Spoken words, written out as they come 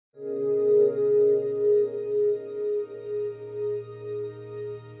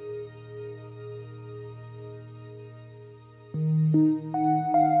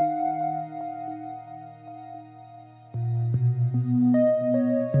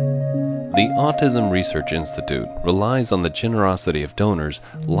The Autism Research Institute relies on the generosity of donors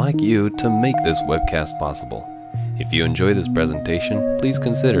like you to make this webcast possible. If you enjoy this presentation, please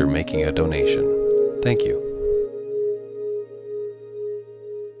consider making a donation. Thank you.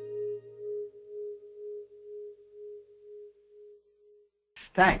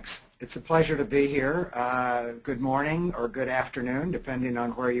 Thanks. It's a pleasure to be here. Good morning or good afternoon, depending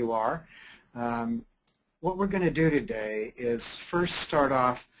on where you are. What we're going to do today is first start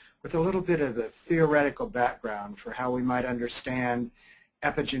off with a little bit of the theoretical background for how we might understand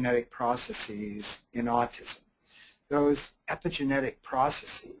epigenetic processes in autism. Those epigenetic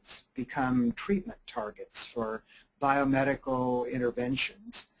processes become treatment targets for biomedical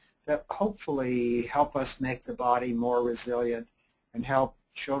interventions that hopefully help us make the body more resilient and help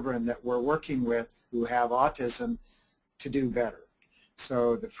children that we're working with who have autism to do better.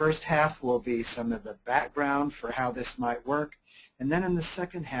 So the first half will be some of the background for how this might work, and then in the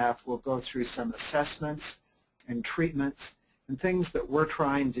second half we'll go through some assessments and treatments and things that we're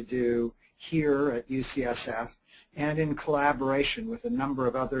trying to do here at UCSF and in collaboration with a number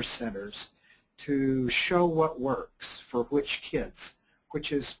of other centers to show what works for which kids,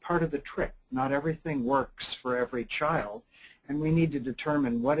 which is part of the trick. Not everything works for every child, and we need to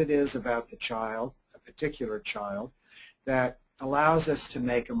determine what it is about the child, a particular child, that allows us to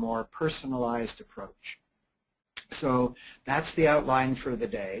make a more personalized approach. So that's the outline for the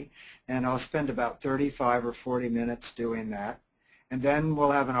day, and I'll spend about 35 or 40 minutes doing that, and then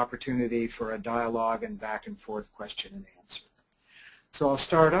we'll have an opportunity for a dialogue and back and forth question and answer. So I'll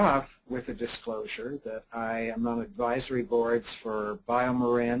start off with a disclosure that I am on advisory boards for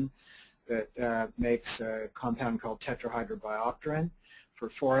M.I.N.D that makes a compound called tetrahydrobiopterin, for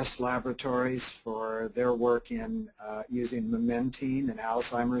Forest Laboratories for their work in using M.I.N.D, an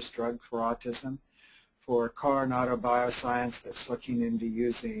Alzheimer's drug for autism, for Coronado Bioscience that's looking into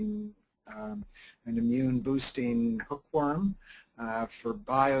using an immune-boosting hookworm, for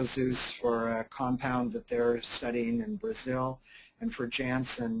BioZeus for a compound that they're studying in Brazil, and for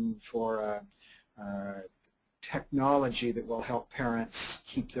Janssen for technology that will help parents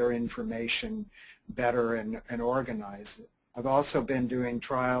keep their information better and organize it. I've also been doing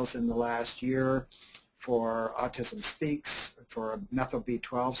trials in the last year for Autism Speaks, for a methyl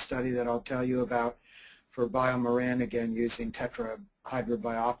B12 study that I'll tell you about, for BioMarin, again using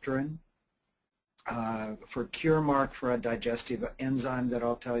tetrahydrobiopterin, for CureMark for a digestive enzyme that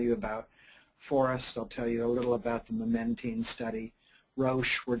I'll tell you about, Forest, I'll tell you a little about the M.I.N.D study,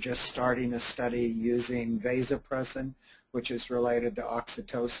 Roche, we're just starting a study using vasopressin, which is related to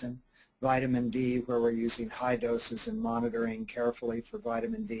oxytocin, vitamin D, where we're using high doses and monitoring carefully for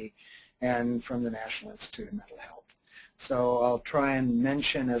vitamin D, and from the National Institute of Mental Health. So I'll try and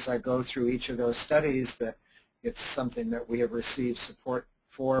mention as I go through each of those studies that it's something that we have received support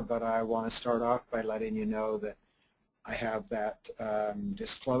for, but I want to start off by letting you know that I have that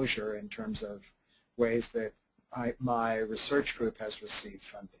disclosure in terms of ways that my research group has received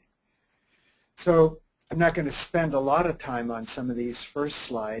funding. So I'm not going to spend a lot of time on some of these first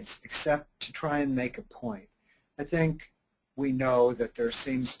slides except to try and make a point. I think we know that there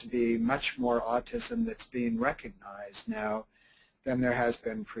seems to be much more autism that's being recognized now than there has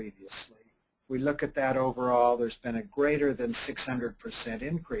been previously. If we look at that overall, there's been a greater than 600%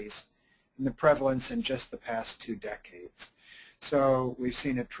 increase in the prevalence in just the past 2 decades. So we've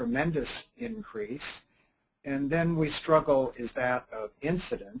seen a tremendous increase. And then we struggle, is that of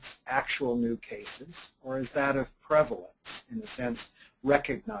incidence, actual new cases, or is that of prevalence, in a sense,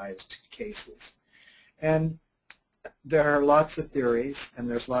 recognized cases? And there are lots of theories, and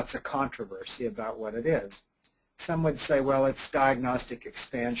there's lots of controversy about what it is. Some would say, well, it's diagnostic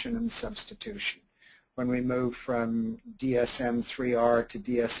expansion and substitution. When we move from DSM-3R to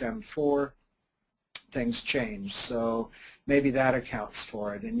DSM-4, things change. So maybe that accounts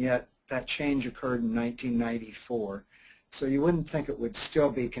for it. And yet, that change occurred in 1994, so you wouldn't think it would still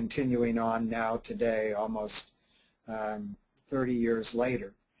be continuing on now today, almost 30 years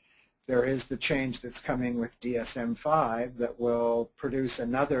later. There is the change that's coming with DSM-5 that will produce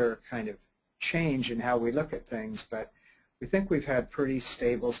another kind of change in how we look at things, but we think we've had pretty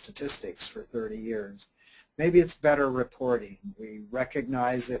stable statistics for 30 years. Maybe it's better reporting. We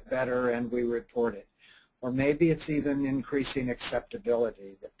recognize it better and we report it. Or maybe it's even increasing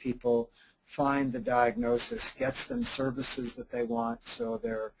acceptability, that people find the diagnosis, gets them services that they want, so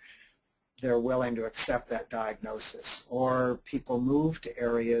they're willing to accept that diagnosis. Or people move to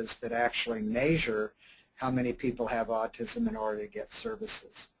areas that actually measure how many people have autism in order to get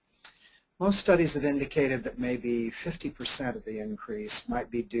services. Most studies have indicated that maybe 50% of the increase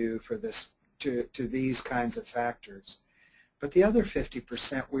might be due for this, to these kinds of factors. But the other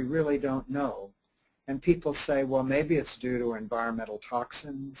 50% we really don't know. And people say, well, maybe it's due to environmental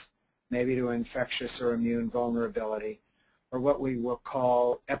toxins, maybe to infectious or immune vulnerability, or what we will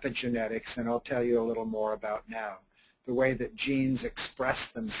call epigenetics, and I'll tell you a little more about now, the way that genes express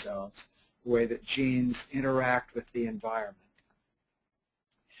themselves, the way that genes interact with the environment.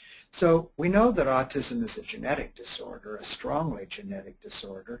 So we know that autism is a genetic disorder, a strongly genetic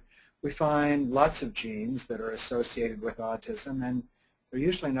disorder. We find lots of genes that are associated with autism, and they're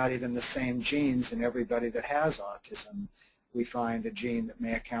usually not even the same genes in everybody that has autism. We find a gene that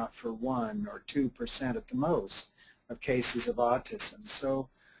may account for 1 or 2% at the most of cases of autism. So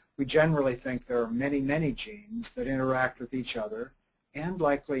we generally think there are many, many genes that interact with each other and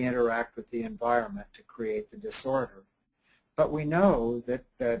likely interact with the environment to create the disorder. But we know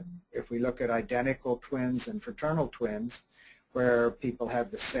that if we look at identical twins and fraternal twins, where people have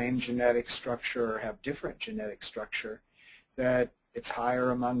the same genetic structure or have different genetic structure, that it's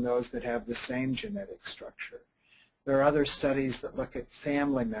higher among those that have the same genetic structure. There are other studies that look at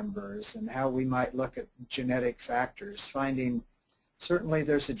family members and how we might look at genetic factors, finding certainly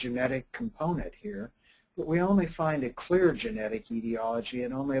there's a genetic component here, but we only find a clear genetic etiology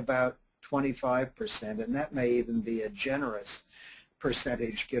in only about 25%, and that may even be a generous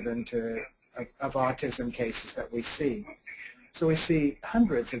percentage given to of autism cases that we see. So we see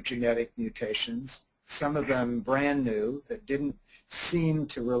hundreds of genetic mutations, some of them brand new that didn't seem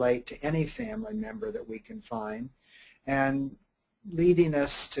to relate to any family member that we can find, and leading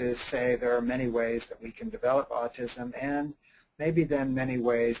us to say there are many ways that we can develop autism, and maybe then many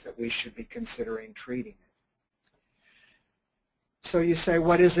ways that we should be considering treating it. So you say,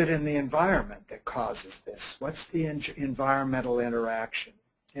 what is it in the environment that causes this? What's the environmental interaction?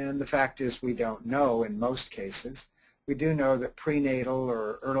 And the fact is we don't know in most cases. We do know that prenatal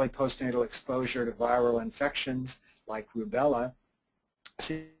or early postnatal exposure to viral infections like rubella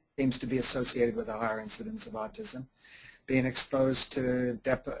seems to be associated with a higher incidence of autism. Being exposed to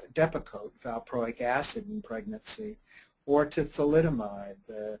Depakote, valproic acid in pregnancy, or to thalidomide,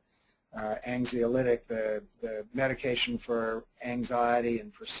 the anxiolytic, the medication for anxiety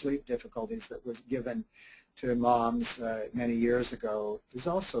and for sleep difficulties that was given to moms many years ago, is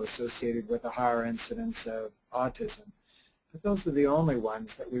also associated with a higher incidence of autism. But those are the only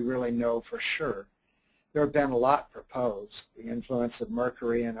ones that we really know for sure. There have been a lot proposed. The influence of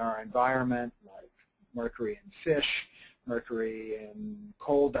mercury in our environment, like mercury in fish, mercury in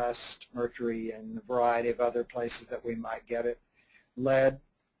coal dust, mercury in a variety of other places that we might get it. Lead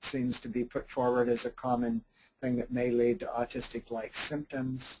seems to be put forward as a common thing that may lead to autistic-like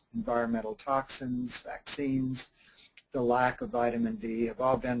symptoms. Environmental toxins, vaccines, the lack of vitamin D have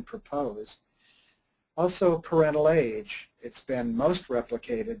all been proposed. Also parental age. It's been most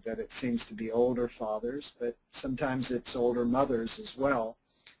replicated that it seems to be older fathers, but sometimes it's older mothers as well.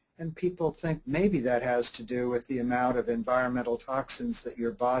 And people think maybe that has to do with the amount of environmental toxins that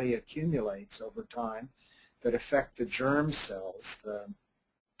your body accumulates over time that affect the germ cells, the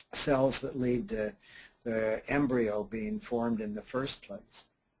cells that lead to the embryo being formed in the first place.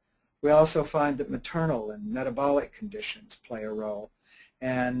 We also find that maternal and metabolic conditions play a role,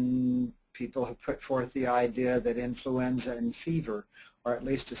 and people have put forth the idea that influenza and fever are at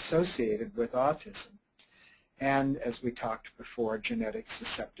least associated with autism, and as we talked before, genetic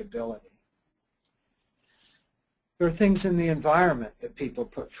susceptibility. There are things in the environment that people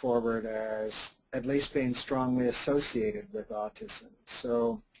put forward as at least being strongly associated with autism.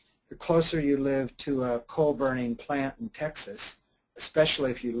 So the closer you live to a coal-burning plant in Texas,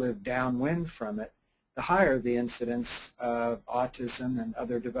 especially if you live downwind from it, the higher the incidence of autism and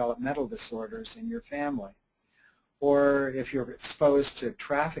other developmental disorders in your family. Or if you're exposed to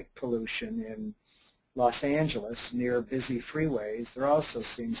traffic pollution in Los Angeles near busy freeways, there also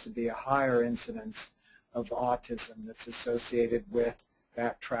seems to be a higher incidence of autism that's associated with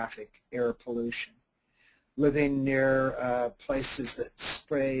that traffic air pollution. Living near places that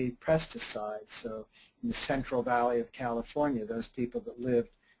spray pesticides, so in the Central Valley of California, those people that lived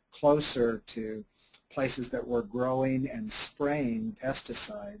closer to places that were growing and spraying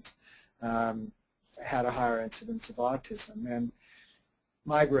pesticides had a higher incidence of autism. And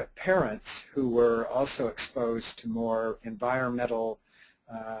migrant parents who were also exposed to more environmental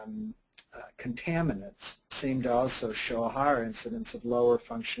contaminants seem to also show a higher incidence of lower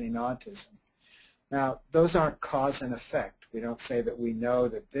functioning autism. Now, those aren't cause and effect. We don't say that we know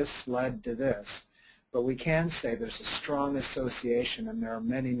that this led to this, but we can say there's a strong association, and there are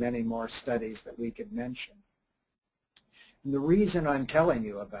many, many more studies that we could mention. And the reason I'm telling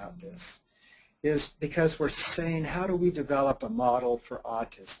you about this is because we're saying, how do we develop a model for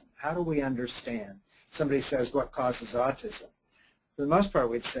autism? How do we understand? somebody says, what causes autism? For the most part,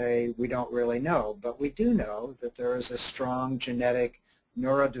 we'd say we don't really know, but we do know that there is a strong genetic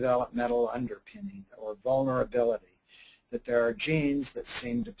neurodevelopmental underpinning or vulnerability, that there are genes that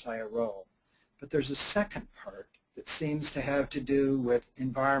seem to play a role. But there's a second part that seems to have to do with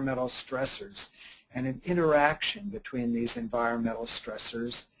environmental stressors and an interaction between these environmental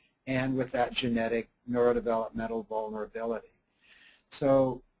stressors and with that genetic neurodevelopmental vulnerability.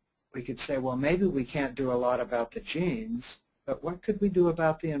 So we could say, well, maybe we can't do a lot about the genes, but what could we do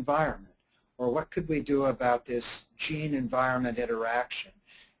about the environment? Or what could we do about this gene-environment interaction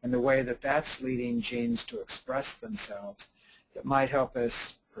and the way that that's leading genes to express themselves that might help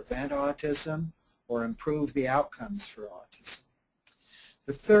us prevent autism or improve the outcomes for autism?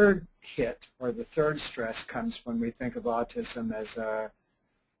 The third hit, or the third stress, comes when we think of autism as a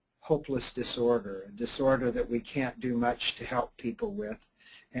hopeless disorder, a disorder that we can't do much to help people with.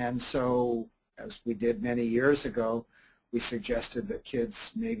 And so, as we did many years ago, we suggested that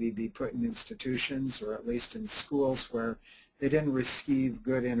kids maybe be put in institutions or at least in schools where they didn't receive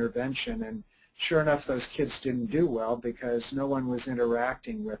good intervention. And sure enough, those kids didn't do well because no one was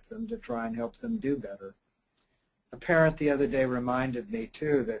interacting with them to try and help them do better. A parent the other day reminded me,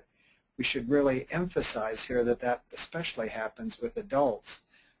 too, that we should really emphasize here that that especially happens with adults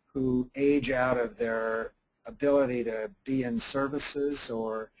who age out of their ability to be in services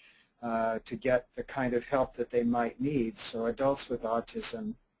or to get the kind of help that they might need. So adults with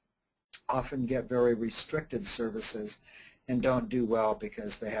autism often get very restricted services and don't do well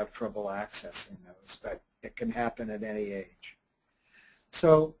because they have trouble accessing those, but it can happen at any age.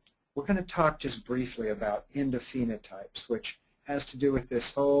 So we're going to talk just briefly about endophenotypes, which has to do with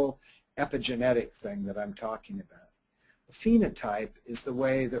this whole epigenetic thing that I'm talking about. A phenotype is the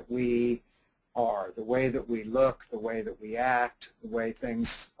way that we are, the way that we look, the way that we act, the way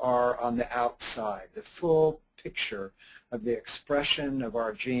things are on the outside, the full picture of the expression of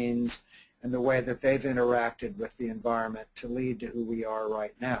our genes and the way that they've interacted with the environment to lead to who we are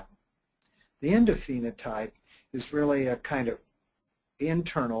right now. The endophenotype is really a kind of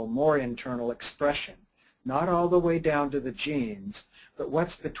internal, more internal expression, not all the way down to the genes, but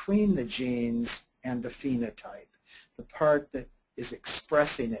what's between the genes and the phenotype, the part that is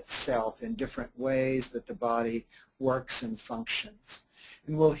expressing itself in different ways that the body works and functions.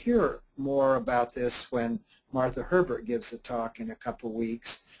 And we'll hear more about this when Martha Herbert gives a talk in a couple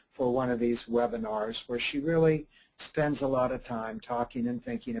weeks for one of these webinars where she really spends a lot of time talking and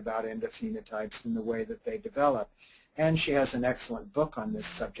thinking about endophenotypes and the way that they develop. And she has an excellent book on this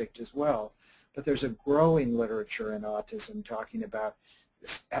subject as well. But there's a growing literature in autism talking about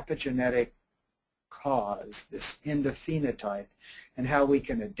this epigenetic cause, this endophenotype, and how we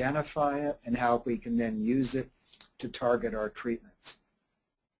can identify it and how we can then use it to target our treatments.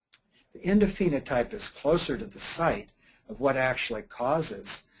 The endophenotype is closer to the site of what actually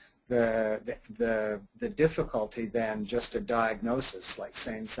causes the difficulty than just a diagnosis, like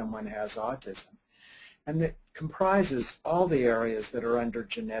saying someone has autism. And it comprises all the areas that are under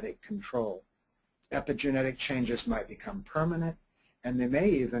genetic control. Epigenetic changes might become permanent, and they may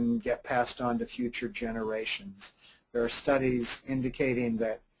even get passed on to future generations. There are studies indicating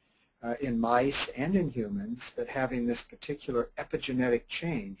that in mice and in humans that having this particular epigenetic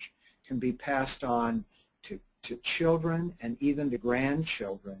change can be passed on to children and even to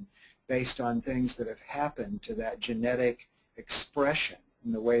grandchildren based on things that have happened to that genetic expression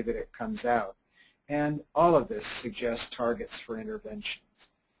in the way that it comes out. And all of this suggests targets for interventions.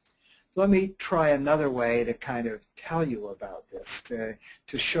 Let me try another way to kind of tell you about this,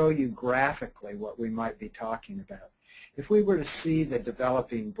 to show you graphically what we might be talking about. If we were to see the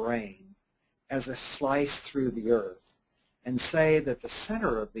developing brain as a slice through the earth and say that the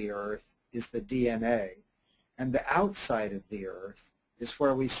center of the earth is the DNA and the outside of the earth is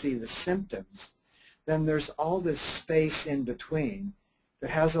where we see the symptoms, then there's all this space in between that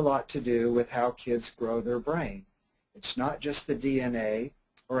has a lot to do with how kids grow their brain. It's not just the DNA,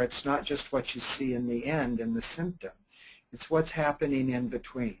 or it's not just what you see in the end in the symptom. It's what's happening in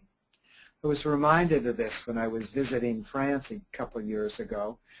between. I was reminded of this when I was visiting France a couple years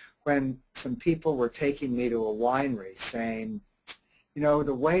ago, when some people were taking me to a winery saying, you know,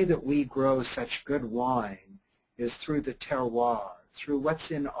 the way that we grow such good wine is through the terroir, through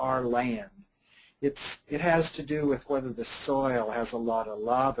what's in our land. It has to do with whether the soil has a lot of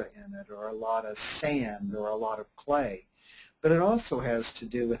lava in it or a lot of sand or a lot of clay. But it also has to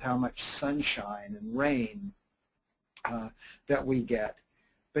do with how much sunshine and rain that we get.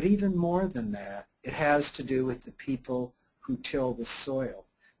 But even more than that, it has to do with the people who till the soil,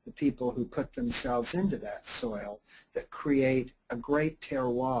 the people who put themselves into that soil that create a great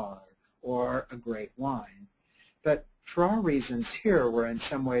terroir or a great wine. But for our reasons here, we're in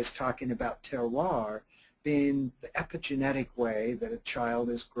some ways talking about terroir being the epigenetic way that a child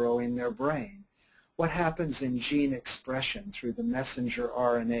is growing their brain. What happens in gene expression through the messenger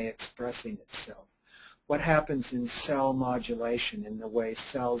RNA expressing itself? What happens in cell modulation in the way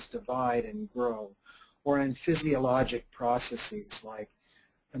cells divide and grow? Or in physiologic processes like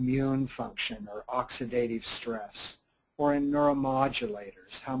immune function or oxidative stress? Or in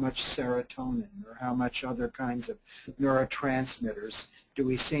neuromodulators, how much serotonin or how much other kinds of neurotransmitters do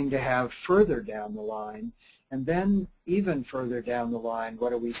we seem to have further down the line? And then even further down the line,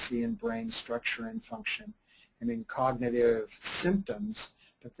 what do we see in brain structure and function and in cognitive symptoms,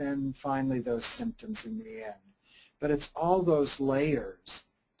 but then finally those symptoms in the end. But it's all those layers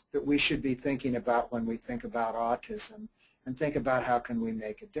that we should be thinking about when we think about autism and think about how can we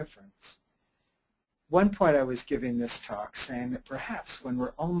make a difference. One point I was giving this talk saying that perhaps when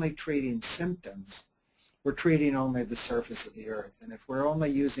we're only treating symptoms, we're treating only the surface of the earth. And if we're only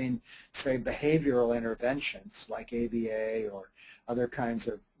using, say, behavioral interventions like ABA or other kinds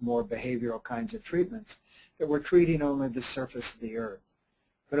of more behavioral kinds of treatments, that we're treating only the surface of the earth.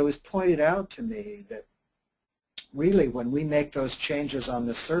 But it was pointed out to me that really when we make those changes on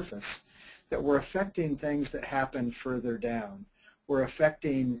the surface, that we're affecting things that happen further down. We're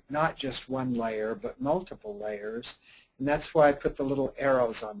affecting not just one layer, but multiple layers. And that's why I put the little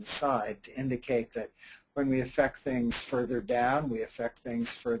arrows on the side to indicate that when we affect things further down, we affect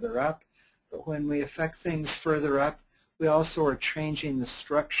things further up. But when we affect things further up, we also are changing the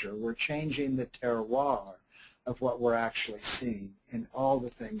structure. We're changing the terroir of what we're actually seeing in all the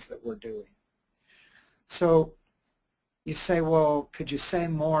things that we're doing. So you say, well, could you say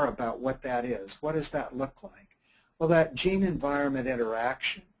more about what that is? What does that look like? Well, that gene-environment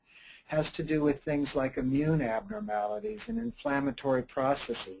interaction has to do with things like immune abnormalities and inflammatory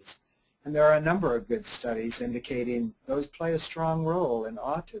processes. And there are a number of good studies indicating those play a strong role in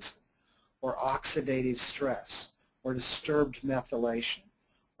autism, or oxidative stress, or disturbed methylation,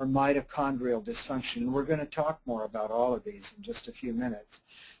 or mitochondrial dysfunction. And we're going to talk more about all of these in just a few minutes.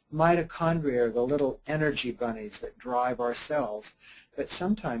 Mitochondria are the little energy bunnies that drive our cells, but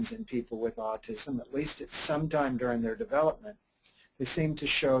sometimes in people with autism, at least at some time during their development, they seem to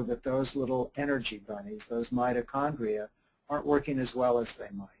show that those little energy bunnies, those mitochondria, aren't working as well as they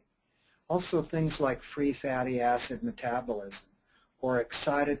might. Also things like free fatty acid metabolism, or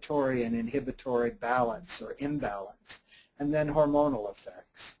excitatory and inhibitory balance or imbalance, and then hormonal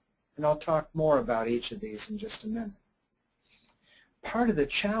effects. And I'll talk more about each of these in just a minute. Part of the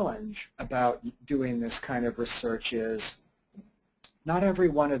challenge about doing this kind of research is not every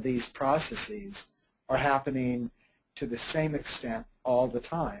one of these processes are happening to the same extent all the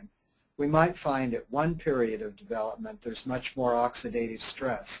time. We might find at one period of development there's much more oxidative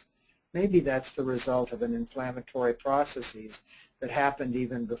stress. Maybe that's the result of an inflammatory processes that happened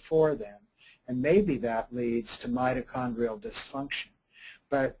even before then. And maybe that leads to mitochondrial dysfunction.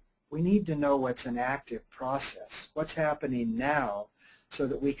 But we need to know what's an active process, what's happening now, so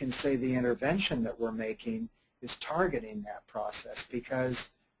that we can say the intervention that we're making is targeting that process,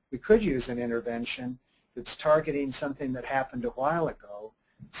 because we could use an intervention that's targeting something that happened a while ago,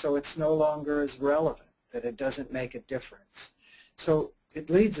 so it's no longer as relevant, that it doesn't make a difference. So it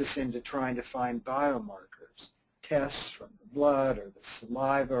leads us into trying to find biomarkers, tests from the blood or the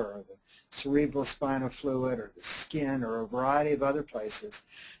saliva or the cerebral spinal fluid or the skin or a variety of other places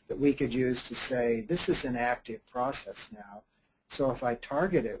that we could use to say this is an active process now. So if I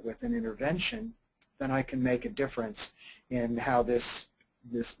target it with an intervention, then I can make a difference in how this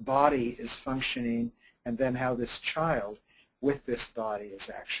body is functioning and then how this child with this body is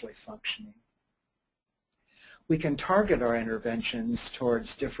actually functioning. We can target our interventions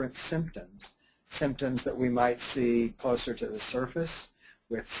towards different symptoms, symptoms that we might see closer to the surface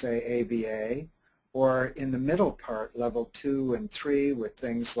with, say, ABA, or in the middle part, level 2 and 3, with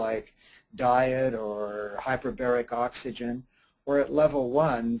things like diet or hyperbaric oxygen, or at level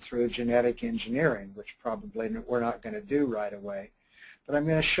 1 through genetic engineering, which probably we're not going to do right away. But I'm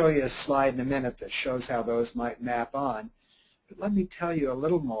going to show you a slide in a minute that shows how those might map on. But let me tell you a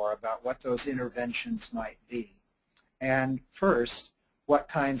little more about what those interventions might be. And first, what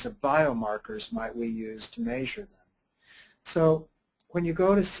kinds of biomarkers might we use to measure them? So when you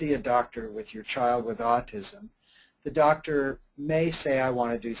go to see a doctor with your child with autism, the doctor may say, I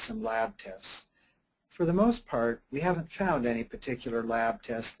want to do some lab tests. For the most part, we haven't found any particular lab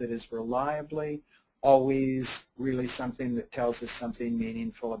test that is reliably always really something that tells us something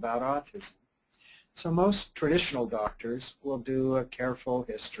meaningful about autism. So most traditional doctors will do a careful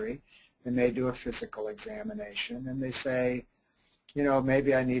history. They may do a physical examination, and they say, you know,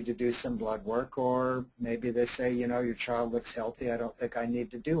 maybe I need to do some blood work, or maybe they say, you know, your child looks healthy, I don't think I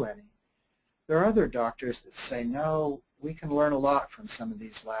need to do any. There are other doctors that say, no, we can learn a lot from some of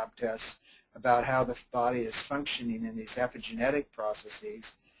these lab tests about how the body is functioning in these epigenetic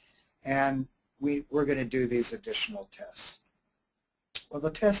processes, and we're going to do these additional tests. Well,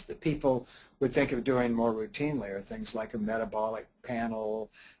 the tests that people would think of doing more routinely are things like a metabolic panel,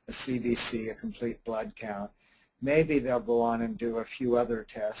 a CBC, a complete blood count. Maybe they'll go on and do a few other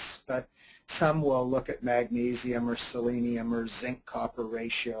tests, but some will look at magnesium or selenium or zinc-copper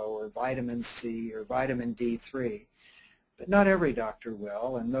ratio or vitamin C or vitamin D3. But not every doctor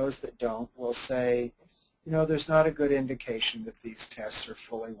will, and those that don't will say, you know, there's not a good indication that these tests are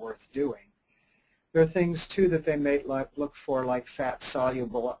fully worth doing. There are things, too, that they may look for, like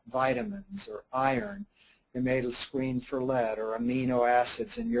fat-soluble vitamins or iron. They may screen for lead or amino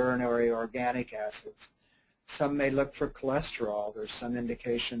acids and urinary organic acids. Some may look for cholesterol. There's some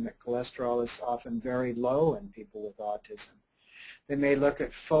indication that cholesterol is often very low in people with autism. They may look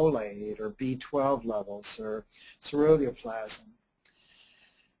at folate or B12 levels or ceruloplasmin.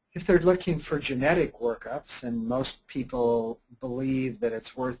 If they're looking for genetic workups, and most people believe that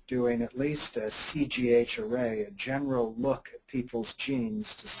it's worth doing at least a CGH array, a general look at people's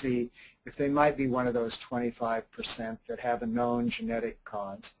genes to see if they might be one of those 25% that have a known genetic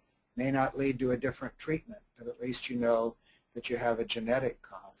cause. May not lead to a different treatment, but at least you know that you have a genetic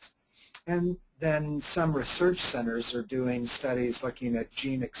cause. And then some research centers are doing studies looking at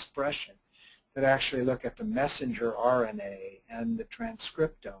gene expression that actually look at the messenger RNA and the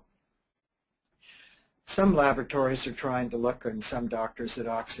transcriptome. Some laboratories are trying to look, and some doctors, at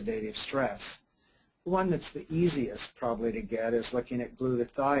oxidative stress. The one that's the easiest probably to get is looking at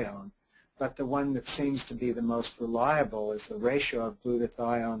glutathione, but the one that seems to be the most reliable is the ratio of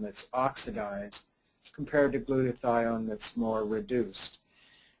glutathione that's oxidized compared to glutathione that's more reduced.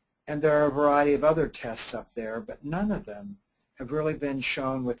 And there are a variety of other tests up there, but none of them have really been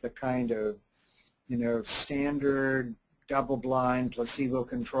shown with the kind of, you know, standard double-blind placebo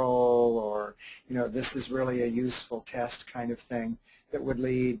control, or, you know, this is really a useful test kind of thing that would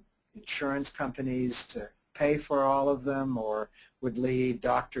lead insurance companies to pay for all of them, or would lead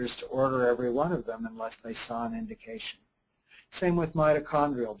doctors to order every one of them unless they saw an indication. Same with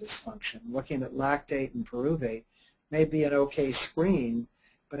mitochondrial dysfunction. Looking at lactate and pyruvate may be an okay screen,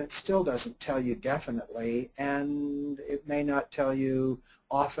 but it still doesn't tell you definitely, and it may not tell you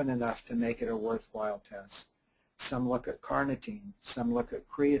often enough to make it a worthwhile test. Some look at carnitine, some look at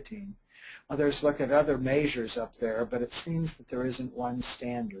creatine. Others look at other measures up there, but it seems that there isn't one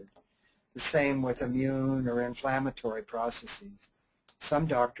standard. The same with immune or inflammatory processes. Some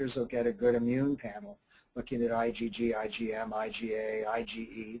doctors will get a good immune panel, looking at IgG, IgM, IgA,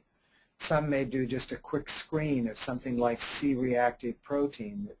 IgE. Some may do just a quick screen of something like C-reactive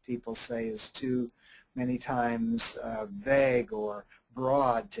protein that people say is too many times vague or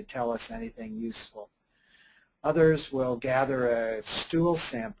broad to tell us anything useful. Others will gather a stool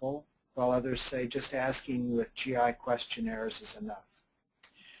sample, while others say just asking with GI questionnaires is enough.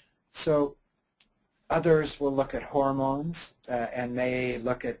 So others will look at hormones and may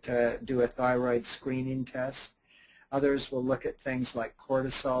look at do a thyroid screening test. Others will look at things like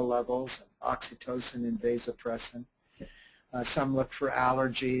cortisol levels, oxytocin and vasopressin. Some look for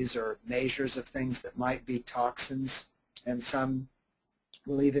allergies or measures of things that might be toxins, and some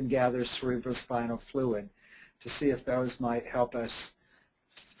will even gather cerebrospinal fluid to see if those might help us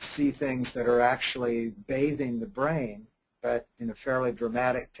see things that are actually bathing the brain, but in a fairly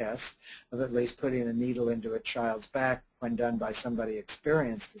dramatic test of at least putting a needle into a child's back when done by somebody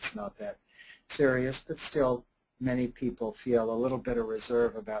experienced. It's not that serious, but still many people feel a little bit of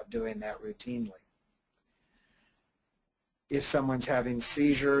reserve about doing that routinely. If someone's having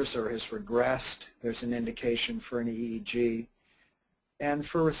seizures or has regressed, there's an indication for an EEG. And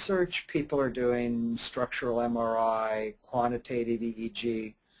for research, people are doing structural MRI, quantitative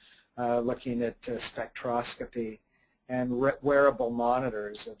EEG, looking at spectroscopy, and wearable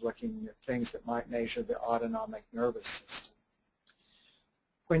monitors of looking at things that might measure the autonomic nervous system.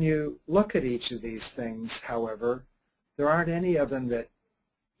 When you look at each of these things, however, there aren't any of them that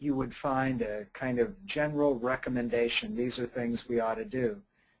you would find a kind of general recommendation. These are things we ought to do.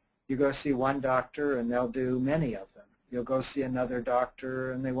 You go see one doctor and they'll do many of them. You'll go see another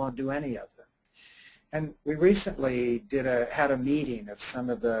doctor and they won't do any of them. And we recently had a meeting of some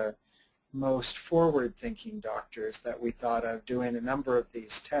of the most forward-thinking doctors that we thought of doing a number of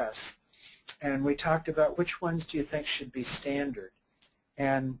these tests. And we talked about which ones do you think should be standard.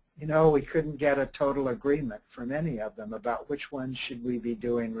 And, you know, we couldn't get a total agreement from any of them about which ones should we be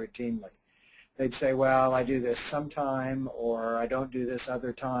doing routinely. they'd say, well, I do this sometime, or I don't do this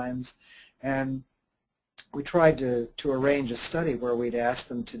other times. And we tried to arrange a study where we'd ask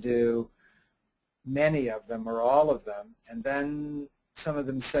them to do many of them or all of them, and then some of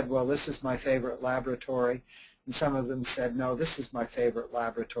them said, well, this is my favorite laboratory, and some of them said, no, this is my favorite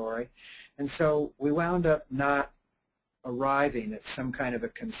laboratory. And so we wound up not arriving at some kind of a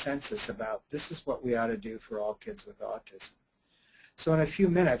consensus about this is what we ought to do for all kids with autism. So in a few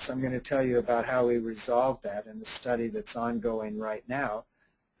minutes, I'm going to tell you about how we resolved that in a study that's ongoing right now,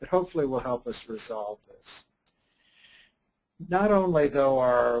 but hopefully will help us resolve this. Not only, though,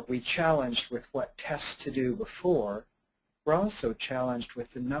 are we challenged with what tests to do before, we're also challenged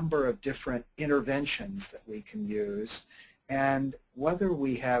with the number of different interventions that we can use and whether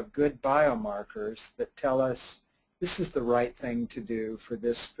we have good biomarkers that tell us this is the right thing to do for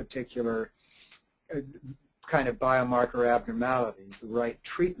this particular kind of biomarker abnormalities, the right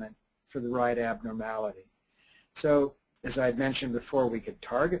treatment for the right abnormality. So, as I had mentioned before, we could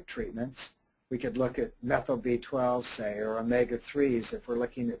target treatments. We could look at methyl B12, say, or omega-3s if we're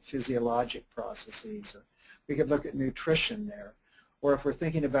looking at physiologic processes. Or we could look at nutrition there. Or if we're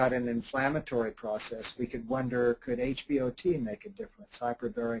thinking about an inflammatory process, we could wonder, could HBOT make a difference,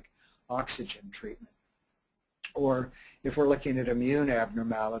 hyperbaric oxygen treatment? Or if we're looking at immune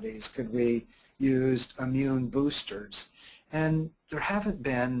abnormalities, could we use immune boosters? And there haven't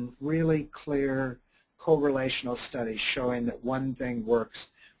been really clear correlational studies showing that one thing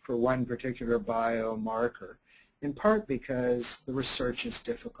works for one particular biomarker, in part because the research is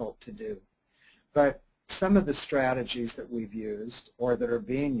difficult to do. But some of the strategies that we've used or that are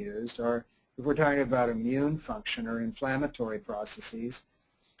being used are, if we're talking about immune function or inflammatory processes,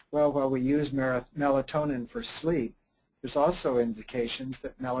 well, while we use melatonin for sleep, there's also indications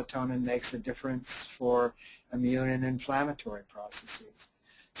that melatonin makes a difference for immune and inflammatory processes.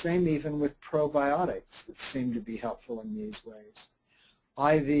 Same even with probiotics that seem to be helpful in these ways.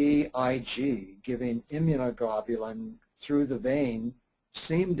 IVIG, giving immunoglobulin through the vein,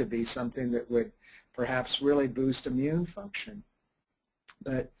 seemed to be something that would perhaps really boost immune function.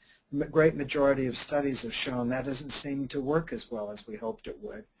 But the great majority of studies have shown that doesn't seem to work as well as we hoped it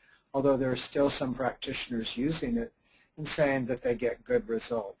would, although there are still some practitioners using it and saying that they get good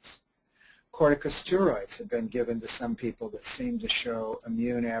results. Corticosteroids have been given to some people that seem to show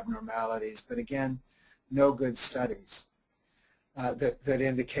immune abnormalities, but again, no good studies that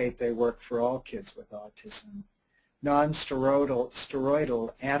indicate they work for all kids with autism.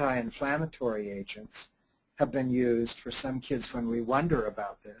 Non-steroidal anti-inflammatory agents have been used for some kids when we wonder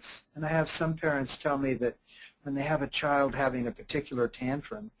about this. And I have some parents tell me that when they have a child having a particular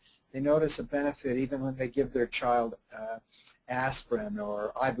tantrum, they notice a benefit even when they give their child aspirin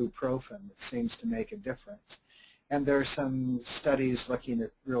or ibuprofen that seems to make a difference. And there are some studies looking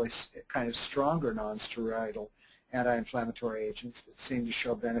at really kind of stronger non-steroidal anti-inflammatory agents that seem to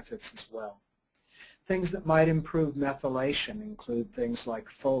show benefits as well. Things that might improve methylation include things like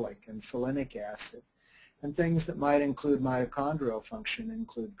folic and folinic acid. And things that might include mitochondrial function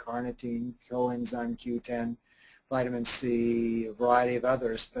include carnitine, coenzyme Q10, vitamin C, a variety of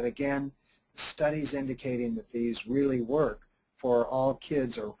others. But again, studies indicating that these really work for all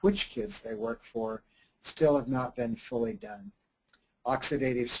kids or which kids they work for still have not been fully done.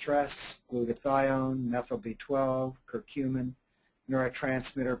 Oxidative stress, glutathione, methyl B12, curcumin,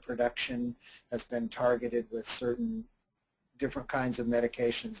 neurotransmitter production has been targeted with certain different kinds of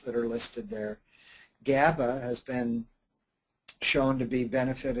medications that are listed there. GABA has been shown to be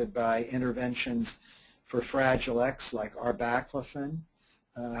benefited by interventions for Fragile X like arbaclofen.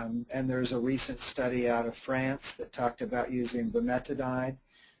 And there's a recent study out of France that talked about using bumetanide,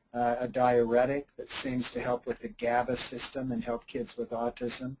 a diuretic that seems to help with the GABA system and help kids with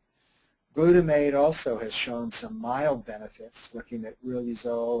autism. Glutamate also has shown some mild benefits, looking at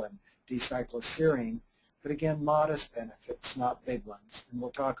riluzole and D-cycloserine, but again, modest benefits, not big ones. And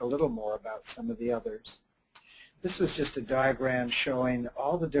we'll talk a little more about some of the others. This was just a diagram showing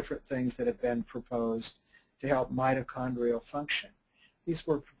all the different things that have been proposed to help mitochondrial function. These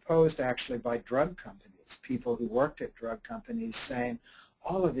were proposed actually by drug companies, people who worked at drug companies saying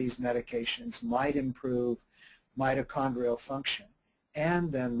all of these medications might improve mitochondrial function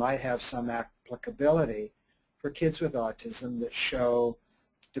and then might have some applicability for kids with autism that show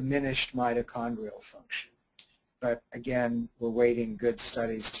diminished mitochondrial function. But again, we're waiting good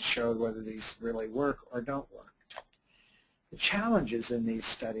studies to show whether these really work or don't work. The challenges in these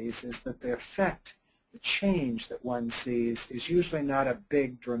studies is that the effect, the change that one sees is usually not a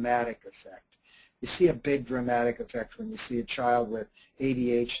big dramatic effect. You see a big dramatic effect when you see a child with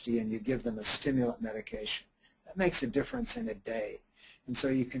ADHD and you give them a stimulant medication. That makes a difference in a day. And so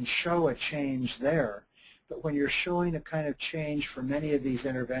you can show a change there. But when you're showing a kind of change for many of these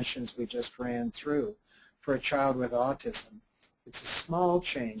interventions we just ran through for a child with autism, it's a small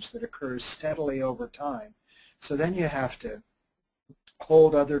change that occurs steadily over time. So then you have to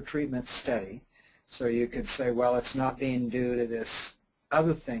hold other treatments steady. So you could say, well, it's not being due to this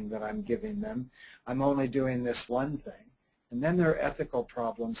other thing that I'm giving them. I'm only doing this one thing. And then there are ethical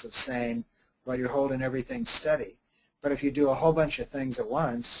problems of saying, well, you're holding everything steady. But if you do a whole bunch of things at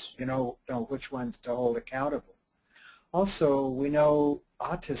once, you know which ones to hold accountable. Also, we know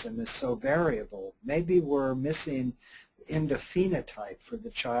autism is so variable. Maybe we're missing the endophenotype for the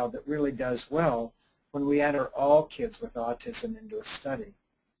child that really does well when we enter all kids with autism into a study.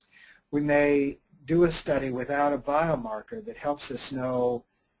 We may do a study without a biomarker that helps us know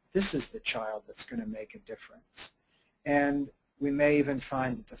this is the child that's going to make a difference. And we may even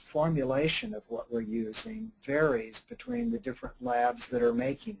find that the formulation of what we're using varies between the different labs that are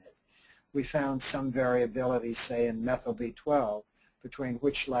making it. We found some variability, say, in methyl B12 between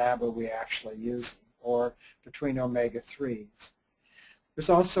which lab are we actually using, or between omega-3s. There's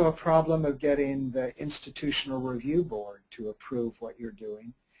also a problem of getting the institutional review board to approve what you're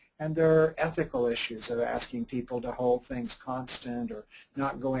doing. And there are ethical issues of asking people to hold things constant or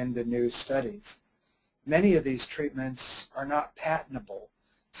not go into new studies. Many of these treatments are not patentable,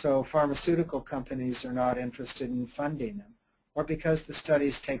 so pharmaceutical companies are not interested in funding them. Or because the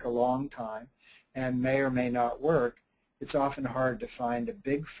studies take a long time and may or may not work, it's often hard to find a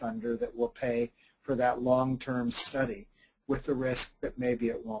big funder that will pay for that long-term study with the risk that maybe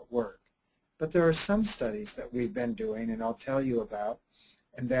it won't work. But there are some studies that we've been doing, and I'll tell you about,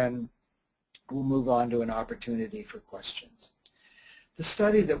 and then we'll move on to an opportunity for questions. The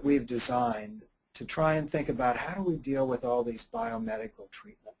study that we've designed to try and think about how do we deal with all these biomedical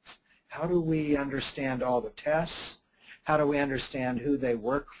treatments? How do we understand all the tests? How do we understand who they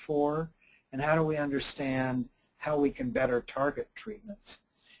work for? And how do we understand how we can better target treatments?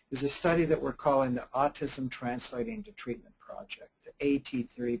 Is a study that we're calling the Autism Translating to Treatment Project, the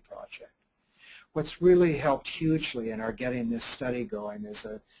AT3 project. What's really helped hugely in our getting this study going is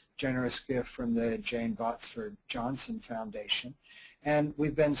a generous gift from the Jane Botsford Johnson Foundation. And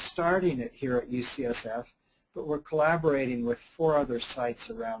we've been starting it here at UCSF, but we're collaborating with 4 other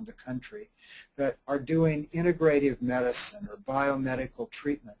sites around the country that are doing integrative medicine or biomedical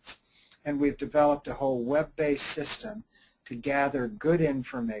treatments. And we've developed a whole web-based system to gather good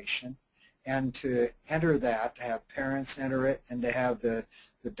information and to enter that, to have parents enter it and to have the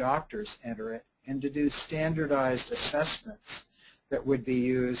doctors enter it, and to do standardized assessments that would be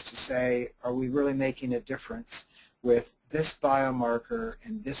used to say, are we really making a difference with this biomarker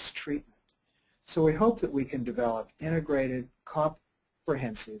and this treatment? So we hope that we can develop integrated,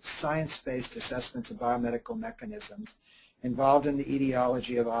 comprehensive, science-based assessments of biomedical mechanisms involved in the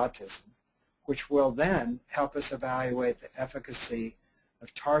etiology of autism, which will then help us evaluate the efficacy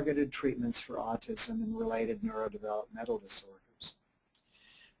of targeted treatments for autism and related neurodevelopmental disorders.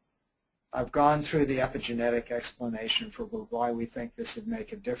 I've gone through the epigenetic explanation for why we think this would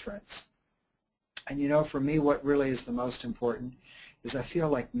make a difference. And you know, for me, what really is the most important is I feel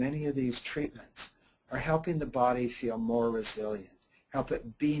like many of these treatments are helping the body feel more resilient, help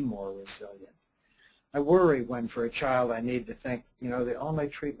it be more resilient. I worry when for a child I need to think, you know, the only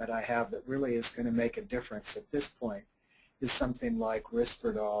treatment I have that really is going to make a difference at this point is something like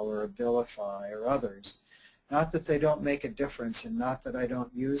Risperdal or Abilify or others. Not that they don't make a difference and not that I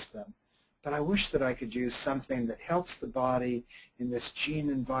don't use them, but I wish that I could use something that helps the body in this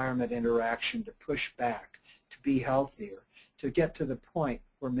gene-environment interaction to push back, to be healthier, to get to the point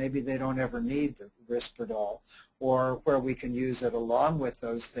where maybe they don't ever need the Risperdal, or where we can use it along with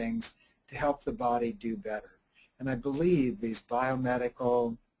those things to help the body do better. And I believe these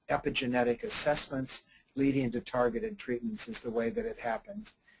biomedical epigenetic assessments leading to targeted treatments is the way that it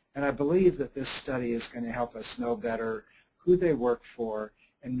happens. And I believe that this study is going to help us know better who they work for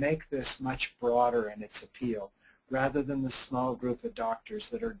and make this much broader in its appeal, rather than the small group of doctors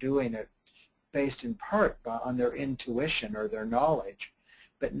that are doing it based in part on their intuition or their knowledge,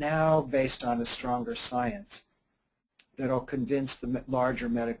 but now based on a stronger science that will convince the larger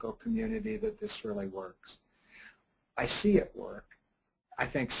medical community that this really works. I see it work. I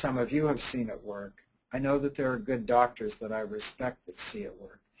think some of you have seen it work. I know that there are good doctors that I respect that see it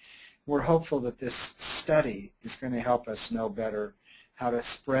work. We're hopeful that this study is going to help us know better how to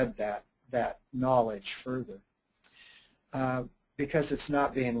spread that knowledge further, because it's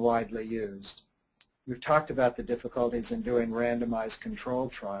not being widely used. We've talked about the difficulties in doing randomized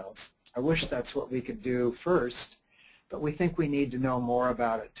controlled trials. I wish that's what we could do first, but we think we need to know more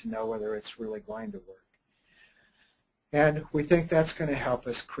about it to know whether it's really going to work. And we think that's going to help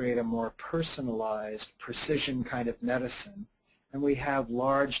us create a more personalized, precision kind of medicine. And we have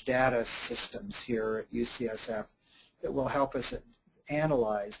large data systems here at UCSF that will help us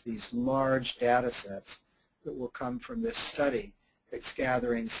analyze these large data sets that will come from this study. It's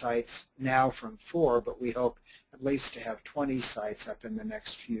gathering sites now from 4, but we hope at least to have 20 sites up in the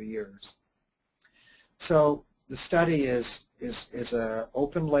next few years. So the study is an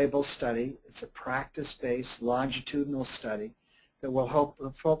open-label study. It's a practice-based longitudinal study that will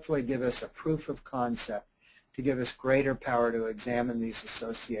hopefully give us a proof of concept to give us greater power to examine these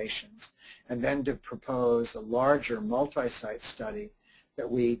associations, and then to propose a larger multi-site study that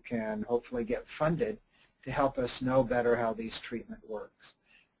we can hopefully get funded to help us know better how these treatment works.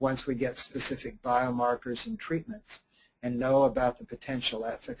 Once we get specific biomarkers and treatments and know about the potential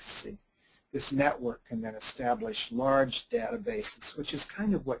efficacy, this network can then establish large databases, which is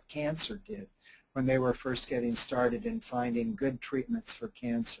kind of what cancer did when they were first getting started in finding good treatments for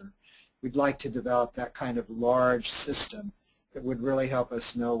cancer. We'd like to develop that kind of large system that would really help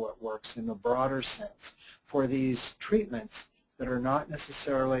us know what works in a broader sense for these treatments that are not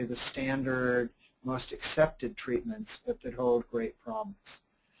necessarily the standard, most accepted treatments, but that hold great promise.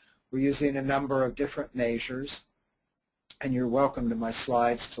 We're using a number of different measures, and you're welcome to my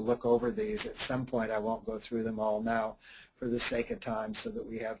slides to look over these. At some point, I won't go through them all now for the sake of time so that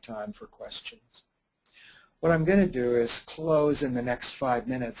we have time for questions. What I'm going to do is close in the next 5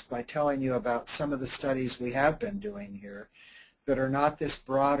 minutes by telling you about some of the studies we have been doing here that are not this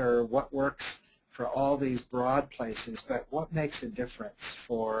broader, what works for all these broad places, but what makes a difference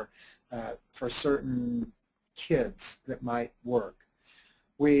for certain kids that might work.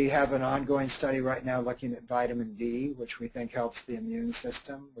 We have an ongoing study right now looking at vitamin D, which we think helps the immune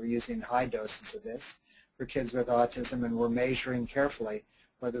system. We're using high doses of this for kids with autism, and we're measuring carefully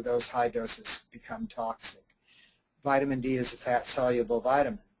whether those high doses become toxic. Vitamin D is a fat-soluble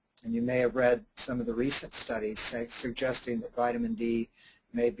vitamin, and you may have read some of the recent studies suggesting that vitamin D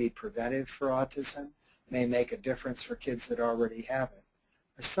may be preventive for autism, may make a difference for kids that already have it.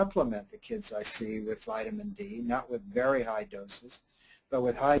 I supplement the kids I see with vitamin D, not with very high doses, but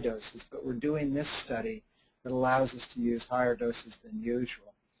with high doses. But we're doing this study that allows us to use higher doses than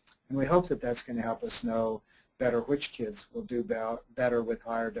usual. And we hope that that's going to help us know better which kids will do better with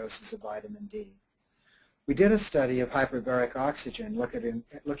higher doses of vitamin D. We did a study of hyperbaric oxygen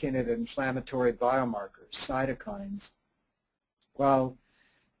looking at inflammatory biomarkers, cytokines. Well,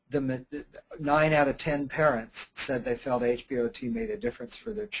 9 out of 10 parents said they felt HBOT made a difference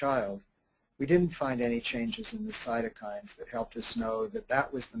for their child. We didn't find any changes in the cytokines that helped us know that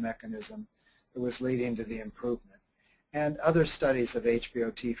that was the mechanism that was leading to the improvement. And other studies of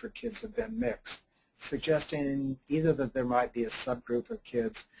HBOT for kids have been mixed, suggesting either that there might be a subgroup of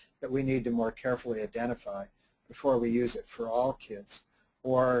kids that we need to more carefully identify before we use it for all kids,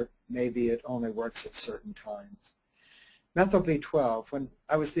 or maybe it only works at certain times. Methyl B12, when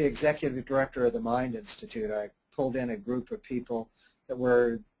I was the executive director of the M.I.N.D Institute, I pulled in a group of people that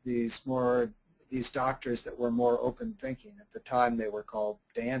were these doctors that were more open thinking. At the time they were called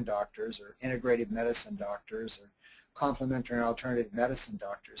DAN doctors or integrative medicine doctors or complementary and alternative medicine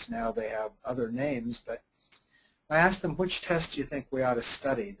doctors. Now they have other names, but I asked them, which test do you think we ought to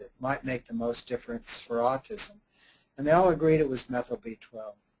study that might make the most difference for autism? And they all agreed it was methyl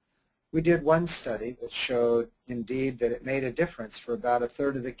B12. We did one study that showed, indeed, that it made a difference for about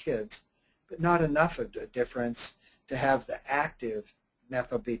 1/3 of the kids, but not enough of a difference to have the active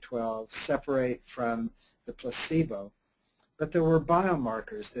methyl B12 separate from the placebo. But there were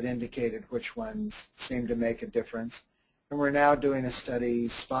biomarkers that indicated which ones seemed to make a difference. And we're now doing a study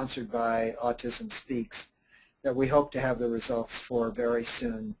sponsored by Autism Speaks that we hope to have the results for very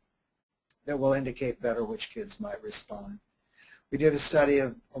soon that will indicate better which kids might respond. We did a study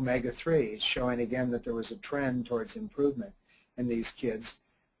of omega-3 showing again that there was a trend towards improvement in these kids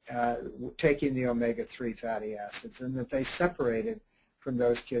taking the omega-3 fatty acids, and that they separated from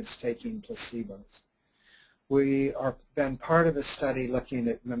those kids taking placebos. We are been part of a study looking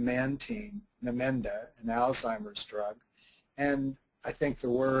at M.I.N.D, an Alzheimer's drug, and I think the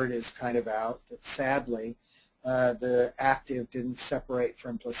word is kind of out that sadly the active didn't separate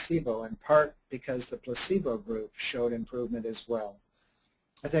from placebo, in part because the placebo group showed improvement as well.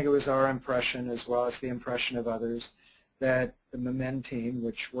 I think it was our impression, as well as the impression of others, that the M.I.N.D,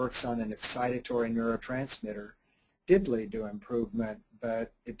 which works on an excitatory neurotransmitter, did lead to improvement,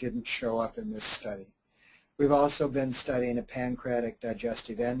 but it didn't show up in this study. We've also been studying a pancreatic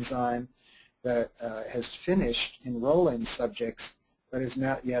digestive enzyme that has finished enrolling subjects but has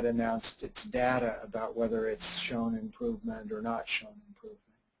not yet announced its data about whether it's shown improvement or not shown improvement.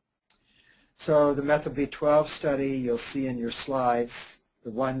 So the methyl B12 study you'll see in your slides, the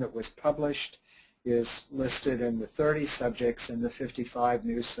one that was published is listed in the 30 subjects, and the 55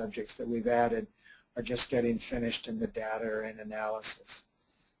 new subjects that we've added are just getting finished in the data and analysis.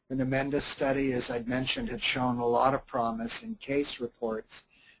 The M.I.N.D study, as I'd mentioned, had shown a lot of promise in case reports,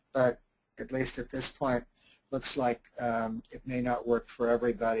 but at least at this point, looks like it may not work for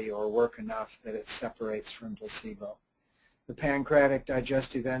everybody or work enough that it separates from placebo. The pancreatic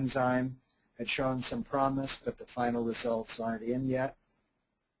digestive enzyme had shown some promise, but the final results aren't in yet.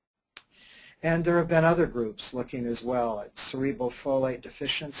 And there have been other groups looking as well at cerebral folate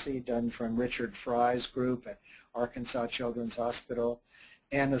deficiency, done from Richard Fry's group at Arkansas Children's Hospital,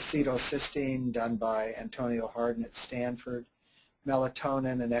 and acetylcysteine, done by Antonio Harden at Stanford,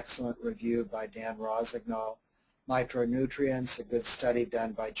 melatonin, an excellent review by Dan Rosignol, micronutrients, a good study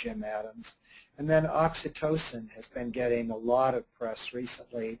done by Jim Adams, and then oxytocin has been getting a lot of press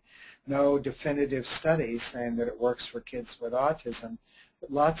recently. No definitive studies saying that it works for kids with autism,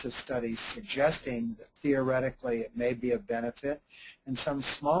 but lots of studies suggesting that theoretically it may be of benefit, and some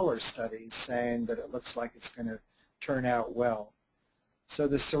smaller studies saying that it looks like it's going to turn out well. So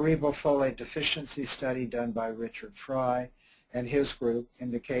the cerebral folate deficiency study done by Richard Fry and his group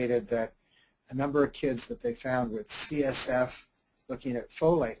indicated that a number of kids that they found with CSF looking at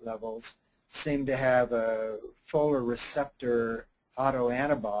folate levels seemed to have a folate receptor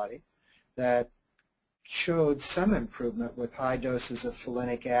autoantibody that showed some improvement with high doses of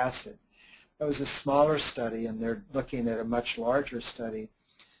folinic acid. That was a smaller study, and they're looking at a much larger study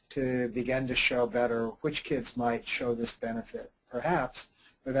to begin to show better which kids might show this benefit, perhaps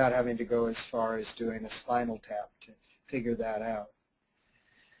without having to go as far as doing a spinal tap to figure that out.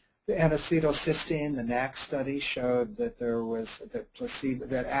 The N-acetylcysteine, the NAC study, showed that there was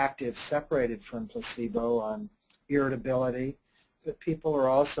that active separated from placebo on irritability, but people are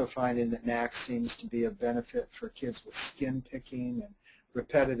also finding that NAC seems to be a benefit for kids with skin picking and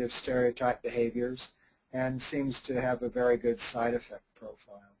repetitive stereotype behaviors, and seems to have a very good side effect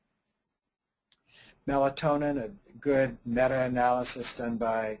profile. Melatonin, a good meta-analysis done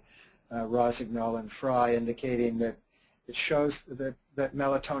by Rosignol and Fry, indicating that it shows that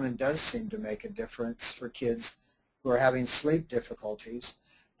melatonin does seem to make a difference for kids who are having sleep difficulties,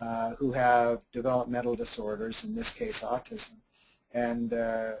 who have developmental disorders, in this case autism, and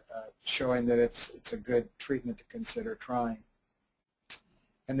showing that it's a good treatment to consider trying.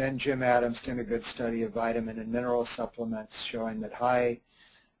 And then Jim Adams did a good study of vitamin and mineral supplements showing that high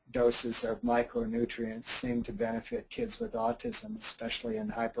doses of micronutrients seem to benefit kids with autism, especially in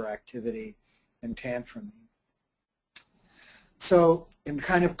hyperactivity and tantruming. So in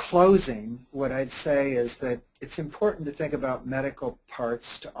kind of closing, what I'd say is that it's important to think about medical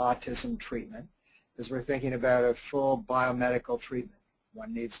parts to autism treatment as we're thinking about a full biomedical treatment.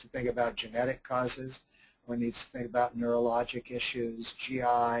 One needs to think about genetic causes. One needs to think about neurologic issues,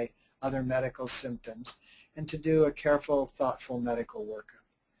 GI, other medical symptoms, and to do a careful, thoughtful medical workup.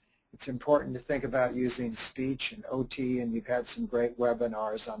 It's important to think about using speech and OT, and you've had some great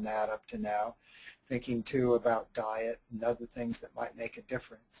webinars on that up to now. Thinking too about diet and other things that might make a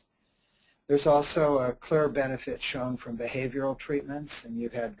difference. There's also a clear benefit shown from behavioral treatments, and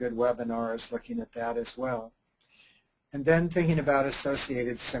you've had good webinars looking at that as well. And then thinking about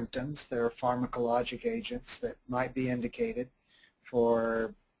associated symptoms, there are pharmacologic agents that might be indicated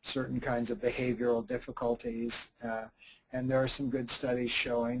for certain kinds of behavioral difficulties, and there are some good studies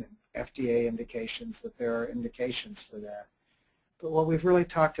showing FDA indications that there are indications for that. But what we've really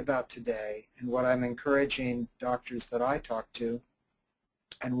talked about today, and what I'm encouraging doctors that I talk to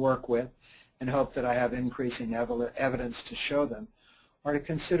and work with, and hope that I have increasing evidence to show them, are to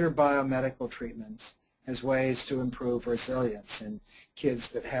consider biomedical treatments as ways to improve resilience in kids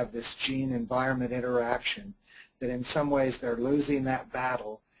that have this gene-environment interaction, that in some ways they're losing that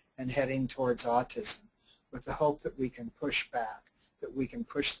battle and heading towards autism, with the hope that we can push back, that we can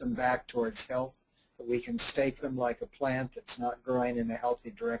push them back towards health, that we can stake them like a plant that's not growing in a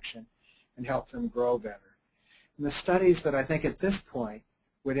healthy direction and help them grow better. And the studies that I think at this point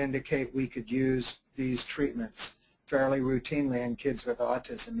would indicate we could use these treatments fairly routinely in kids with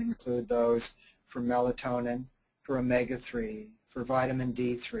autism include those for melatonin, for omega-3, for vitamin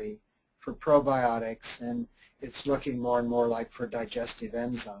D3, for probiotics, and it's looking more and more like for digestive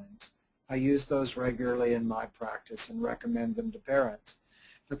enzymes. I use those regularly in my practice and recommend them to parents.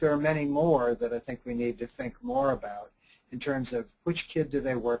 But there are many more that I think we need to think more about in terms of which kid do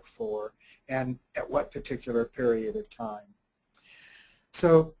they work for and at what particular period of time.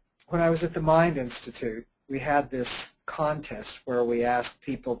 So when I was at the M.I.N.D Institute, we had this contest where we asked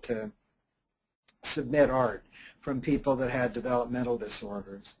people to submit art from people that had developmental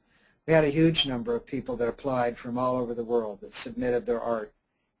disorders. We had a huge number of people that applied from all over the world that submitted their art.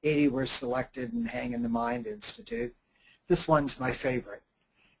 80 were selected and hang in the M.I.N.D. Institute. This one's my favorite.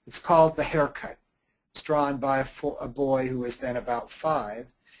 It's called The Haircut. It's drawn by a boy who was then about 5,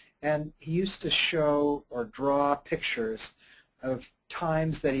 and he used to show or draw pictures of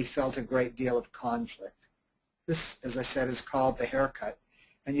times that he felt a great deal of conflict. This, as I said, is called The Haircut,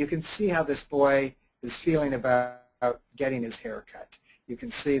 and you can see how this boy is feeling about getting his hair cut. You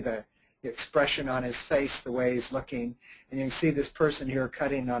can see the expression on his face, the way he's looking, and you can see this person here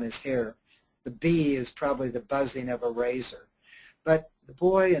cutting on his hair. The B is probably the buzzing of a razor. But the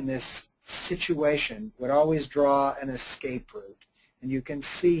boy in this situation would always draw an escape route, and you can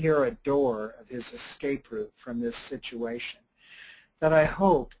see here a door of his escape route from this situation that I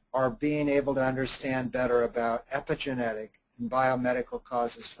hope are being able to understand better about epigenetic and biomedical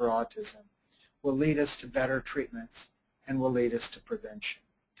causes for autism will lead us to better treatments and will lead us to prevention.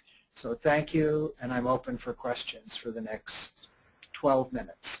 So thank you, and I'm open for questions for the next 12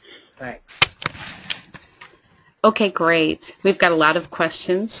 minutes. Thanks. Okay, great. We've got a lot of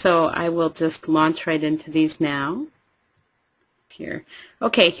questions, so I will just launch right into these now. Here.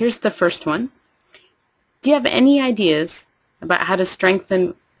 Okay, here's the first one. Do you have any ideas about how to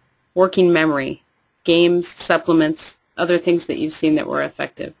strengthen working memory, games, supplements, other things that you've seen that were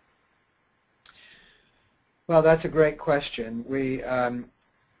effective? Well, that's a great question. We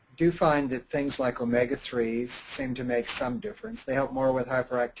do find that things like omega-3s seem to make some difference. They help more with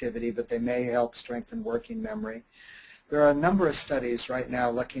hyperactivity, but they may help strengthen working memory. There are a number of studies right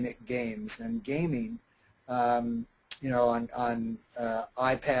now looking at games, and gaming, you know, on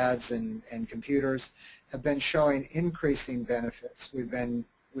iPads and computers have been showing increasing benefits.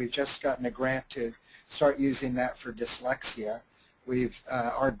 We've just gotten a grant to start using that for dyslexia.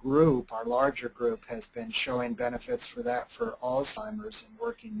 Our larger group, has been showing benefits for that for Alzheimer's and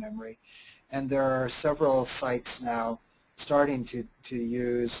working memory. And there are several sites now starting to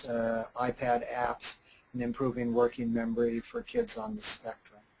use iPad apps in improving working memory for kids on the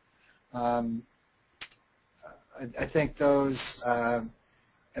spectrum. I think those,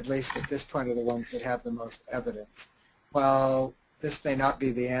 at least at this point, are the ones that have the most evidence. While this may not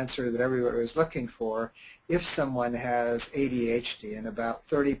be the answer that everybody was looking for, if someone has ADHD, and about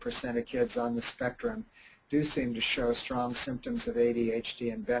 30% of kids on the spectrum do seem to show strong symptoms of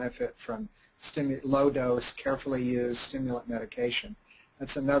ADHD and benefit from low-dose, carefully used stimulant medication,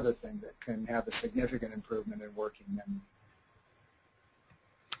 that's another thing that can have a significant improvement in working memory.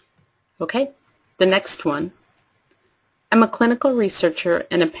 Okay, the next one. I'm a clinical researcher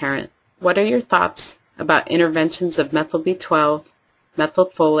and a parent. What are your thoughts about interventions of methyl B12,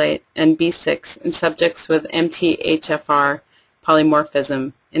 methylfolate, and B6 in subjects with MTHFR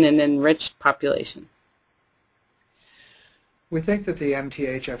polymorphism in an enriched population? We think that the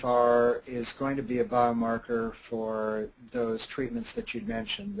MTHFR is going to be a biomarker for those treatments that you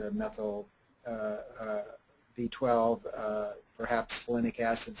mentioned, the methyl B12, perhaps folinic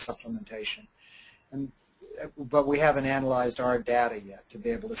acid supplementation. But we haven't analyzed our data yet to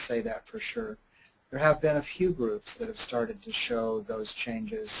be able to say that for sure. There have been a few groups that have started to show those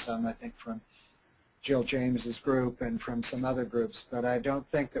changes, some I think from Jill James's group and from some other groups, but I don't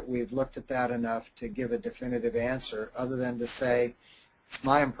think that we've looked at that enough to give a definitive answer other than to say it's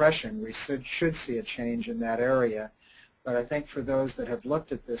my impression we should see a change in that area. But I think for those that have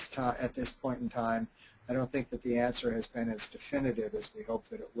looked at this point in time, I don't think that the answer has been as definitive as we hope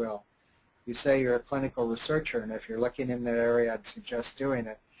that it will. You say you're a clinical researcher, and if you're looking in that area, I'd suggest doing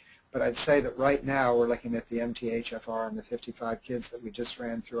it. But I'd say that right now we're looking at the MTHFR and the 55 kids that we just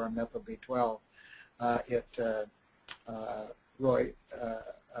ran through our methyl B12 at Roy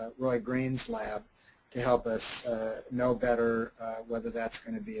Green's lab to help us know better whether that's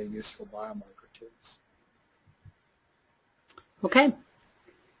going to be a useful biomarker to us. Okay.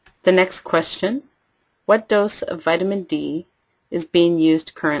 The next question. What dose of vitamin D is being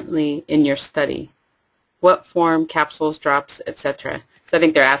used currently in your study? What form, capsules, drops, etc.? So I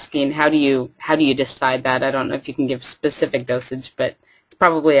think they're asking how do you decide that? I don't know if you can give specific dosage, but it's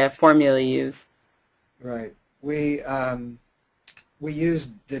probably a formula you use. Right. We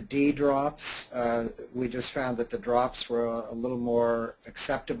used the D drops. We just found that the drops were a little more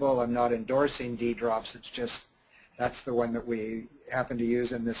acceptable. I'm not endorsing D drops. It's just that's the one that we happen to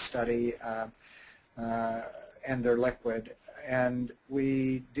use in this study, and they're liquid. And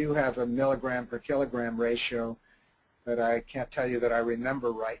we do have a milligram per kilogram ratio that I can't tell you that I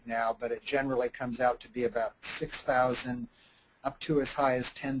remember right now, but it generally comes out to be about 6,000 up to as high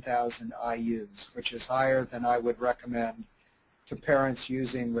as 10,000 IUs, which is higher than I would recommend to parents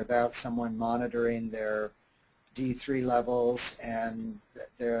using without someone monitoring their D3 levels and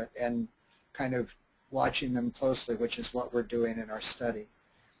kind of watching them closely, which is what we're doing in our study.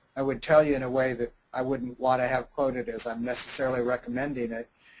 I would tell you in a way that I wouldn't want to have quoted as I'm necessarily recommending it,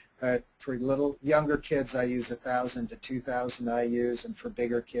 but for little younger kids I use 1,000 to 2,000 IUs, and for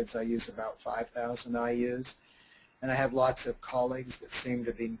bigger kids I use about 5,000 IUs. And I have lots of colleagues that seem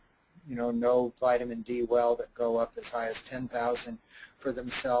to be, know vitamin D well, that go up as high as 10,000 for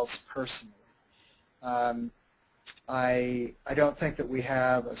themselves personally. I don't think that we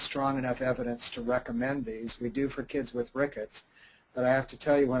have a strong enough evidence to recommend these. We do for kids with rickets, but I have to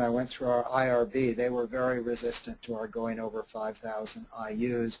tell you, when I went through our IRB, they were very resistant to our going over 5,000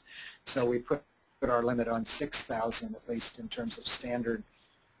 IUs, so we put our limit on 6,000, at least in terms of standard,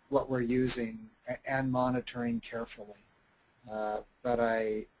 what we're using and monitoring carefully. But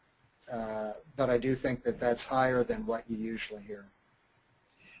I do think that that's higher than what you usually hear.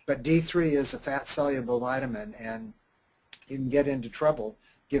 But D3 is a fat-soluble vitamin, and you can get into trouble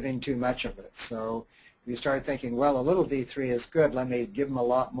giving too much of it. So if you start thinking, well, a little D3 is good, let me give them a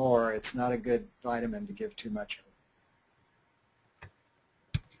lot more, it's not a good vitamin to give too much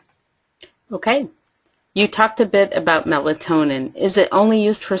of. Okay. You talked a bit about melatonin. Is it only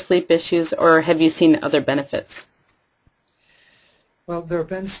used for sleep issues, or have you seen other benefits? Well, there have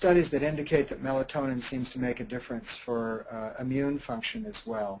been studies that indicate that melatonin seems to make a difference for immune function as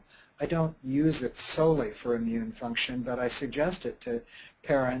well. I don't use it solely for immune function, but I suggest it to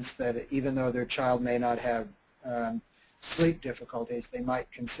parents that even though their child may not have sleep difficulties, they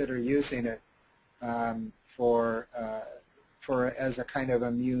might consider using it for as a kind of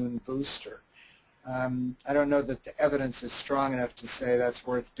immune booster. I don't know that the evidence is strong enough to say that's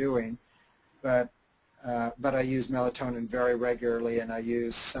worth doing, but I use melatonin very regularly, and I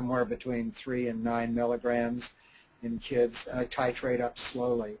use somewhere between 3 and 9 milligrams in kids, and I titrate up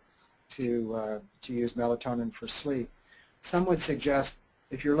slowly to use melatonin for sleep. Some would suggest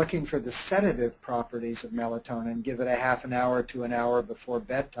if you're looking for the sedative properties of melatonin, give it a half an hour to an hour before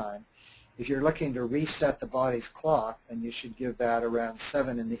bedtime. If you're looking to reset the body's clock, then you should give that around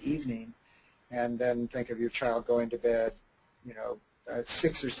 7 in the evening, and then think of your child going to bed,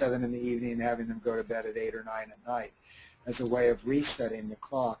 6 or 7 in the evening, and having them go to bed at 8 or 9 at night as a way of resetting the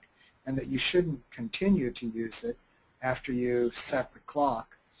clock, and that you shouldn't continue to use it after you set the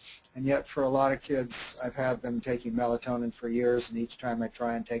clock. And yet for a lot of kids, I've had them taking melatonin for years, and each time I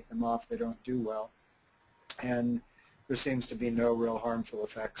try and take them off, they don't do well. And there seems to be no real harmful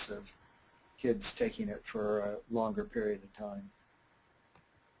effects of kids taking it for a longer period of time.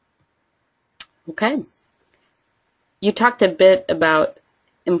 Okay. You talked a bit about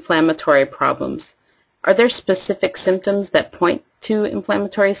inflammatory problems. Are there specific symptoms that point to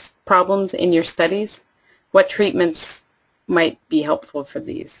inflammatory problems in your studies? What treatments might be helpful for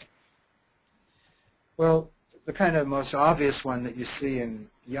these? Well, the kind of most obvious one that you see in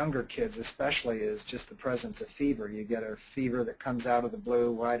younger kids especially is just the presence of fever. You get a fever that comes out of the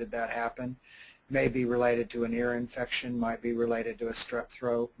blue. Why did that happen? May be related to an ear infection, might be related to a strep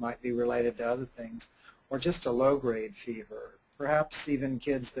throat, might be related to other things, or just a low-grade fever. Perhaps even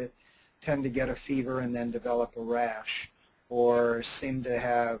kids that tend to get a fever and then develop a rash, or seem to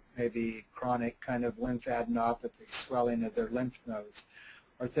have maybe chronic kind of lymphadenopathy, swelling of their lymph nodes,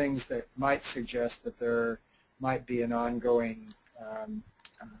 or things that might suggest that there might be an ongoing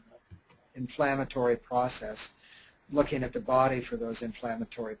inflammatory process, looking at the body for those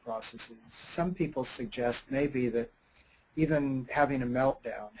inflammatory processes. Some people suggest maybe that even having a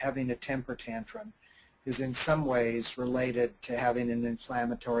meltdown, having a temper tantrum, is in some ways related to having an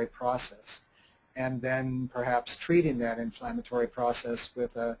inflammatory process, and then perhaps treating that inflammatory process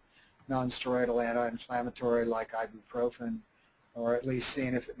with a non-steroidal anti-inflammatory like ibuprofen, or at least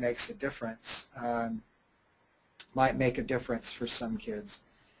seeing if it makes a difference, might make a difference for some kids.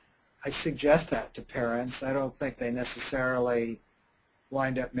 I suggest that to parents. I don't think they necessarily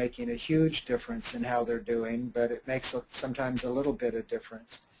wind up making a huge difference in how they're doing, but it makes sometimes a little bit of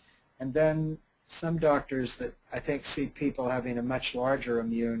difference. And then some doctors that I think see people having a much larger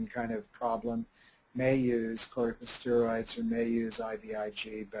immune kind of problem may use corticosteroids or may use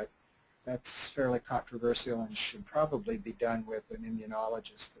IVIG, but that's fairly controversial and should probably be done with an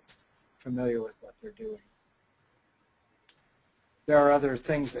immunologist that's familiar with what they're doing. There are other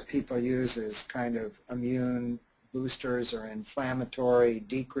things that people use as kind of immune boosters or inflammatory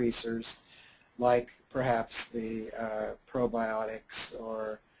decreasers, like perhaps the probiotics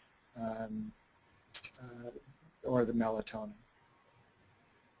or the melatonin.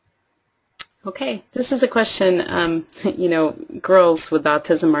 Okay, this is a question, girls with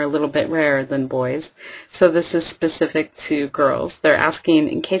autism are a little bit rarer than boys, so this is specific to girls. They're asking,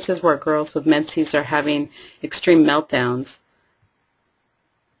 in cases where girls with menses are having extreme meltdowns,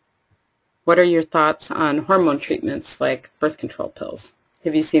 what are your thoughts on hormone treatments like birth control pills?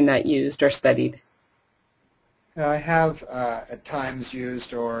 Have you seen that used or studied? I have at times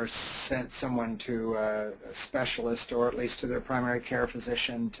used or sent someone to a specialist, or at least to their primary care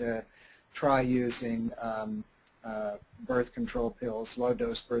physician, to try using birth control pills,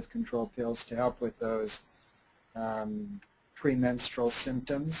 low-dose birth control pills, to help with those premenstrual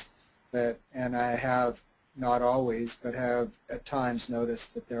symptoms. And I have, not always, but have at times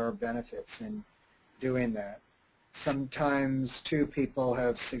noticed that there are benefits in doing that. Sometimes, too, people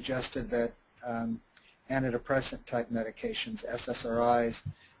have suggested that antidepressant-type medications, SSRIs,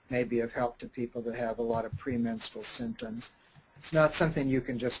 may be of help to people that have a lot of premenstrual symptoms. It's not something you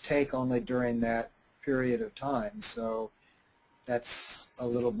can just take only during that period of time, so that's a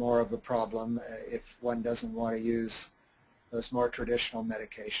little more of a problem if one doesn't want to use those more traditional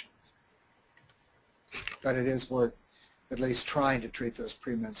medications. But it is worth at least trying to treat those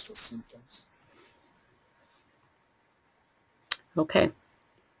premenstrual symptoms. Okay.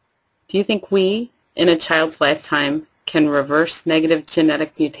 Do you think we, in a child's lifetime, can reverse negative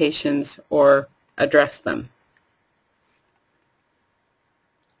genetic mutations or address them?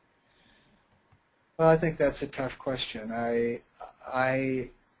 Well, I think that's a tough question. When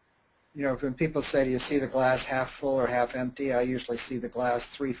people say, do you see the glass half full or half empty, I usually see the glass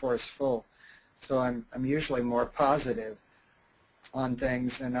 3/4 full. So I'm usually more positive on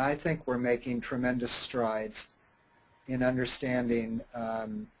things, and I think we're making tremendous strides in understanding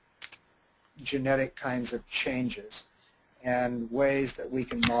genetic kinds of changes and ways that we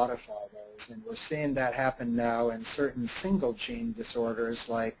can modify those. And we're seeing that happen now in certain single gene disorders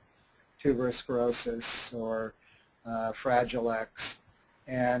like tuberous sclerosis or Fragile X,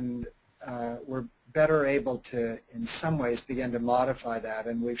 and we're better able to, in some ways, begin to modify that,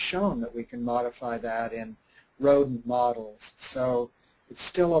 and we've shown that we can modify that in rodent models. So it's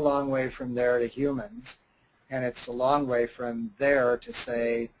still a long way from there to humans, and it's a long way from there to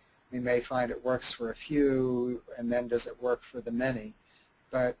say we may find it works for a few, and then does it work for the many?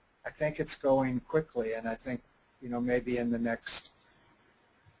 But I think it's going quickly, and I think, maybe in the next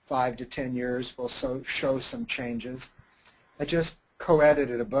 5 to 10 years we'll show some changes. I just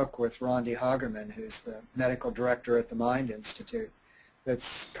co-edited a book with Randi Hagerman, who's the medical director at the M.I.N.D Institute,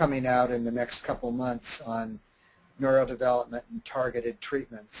 that's coming out in the next couple months on neurodevelopment and targeted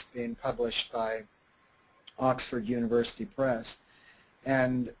treatments, being published by Oxford University Press.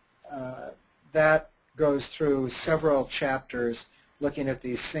 And that goes through several chapters looking at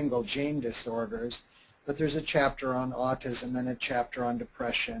these single gene disorders, but there's a chapter on autism and a chapter on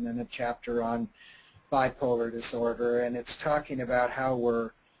depression and a chapter on bipolar disorder, and it's talking about how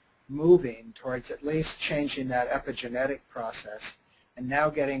we're moving towards at least changing that epigenetic process and now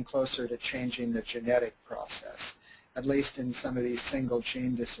getting closer to changing the genetic process, at least in some of these single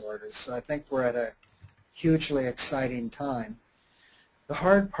gene disorders. So I think we're at a hugely exciting time. The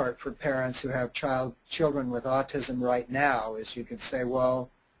hard part for parents who have children with autism right now is you could say, well,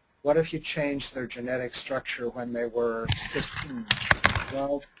 what if you changed their genetic structure when they were 15?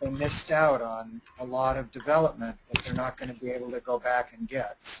 Well, they missed out on a lot of development that they're not going to be able to go back and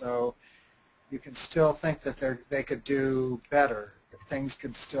get. So you can still think that they could do better, that things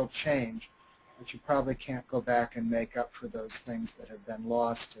could still change, but you probably can't go back and make up for those things that have been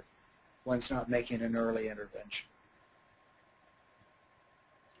lost if one's not making an early intervention.